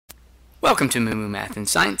Welcome to MooMooMath and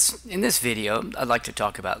Science. In this video, I'd like to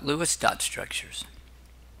talk about Lewis dot structures.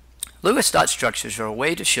 Lewis dot structures are a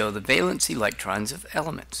way to show the valence electrons of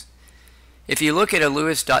elements. If you look at a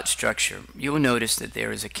Lewis dot structure, you will notice that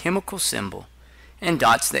there is a chemical symbol and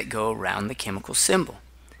dots that go around the chemical symbol.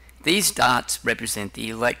 These dots represent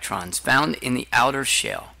the electrons found in the outer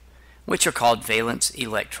shell, which are called valence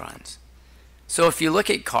electrons. So if you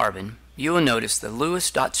look at carbon, you will notice the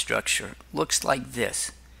Lewis dot structure looks like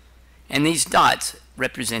this. And these dots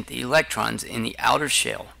represent the electrons in the outer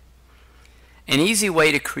shell. An easy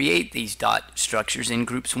way to create these dot structures in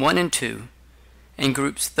groups 1 and 2 and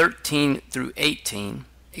groups 13 through 18,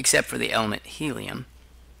 except for the element helium.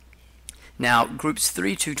 Now, groups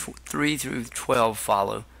 3 through 12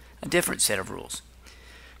 follow a different set of rules.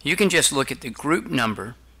 You can just look at the group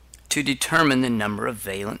number to determine the number of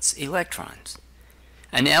valence electrons.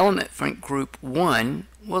 An element from group 1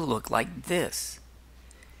 will look like this.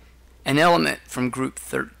 An element from group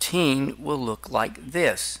 13 will look like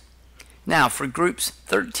this. Now for groups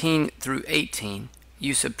 13 through 18,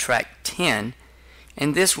 you subtract 10,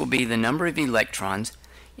 and this will be the number of electrons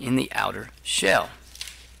in the outer shell.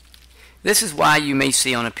 This is why you may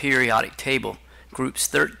see on a periodic table groups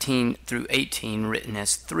 13 through 18 written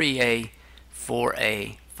as 3A,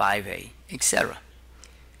 4A, 5A, etc.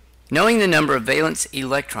 Knowing the number of valence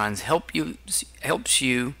electrons helps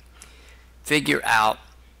you figure out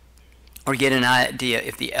or get an idea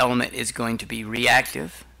if the element is going to be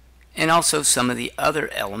reactive, and also some of the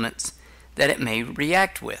other elements that it may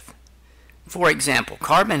react with. For example,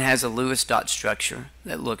 carbon has a Lewis dot structure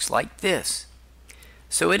that looks like this,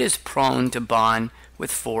 so it is prone to bond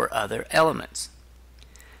with 4 other elements.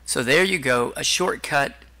 So there you go, a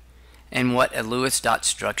shortcut and what a Lewis dot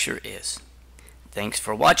structure is. Thanks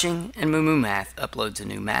for watching, and MooMooMath uploads a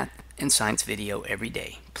new math and science video every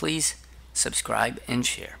day. Please subscribe and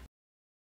share.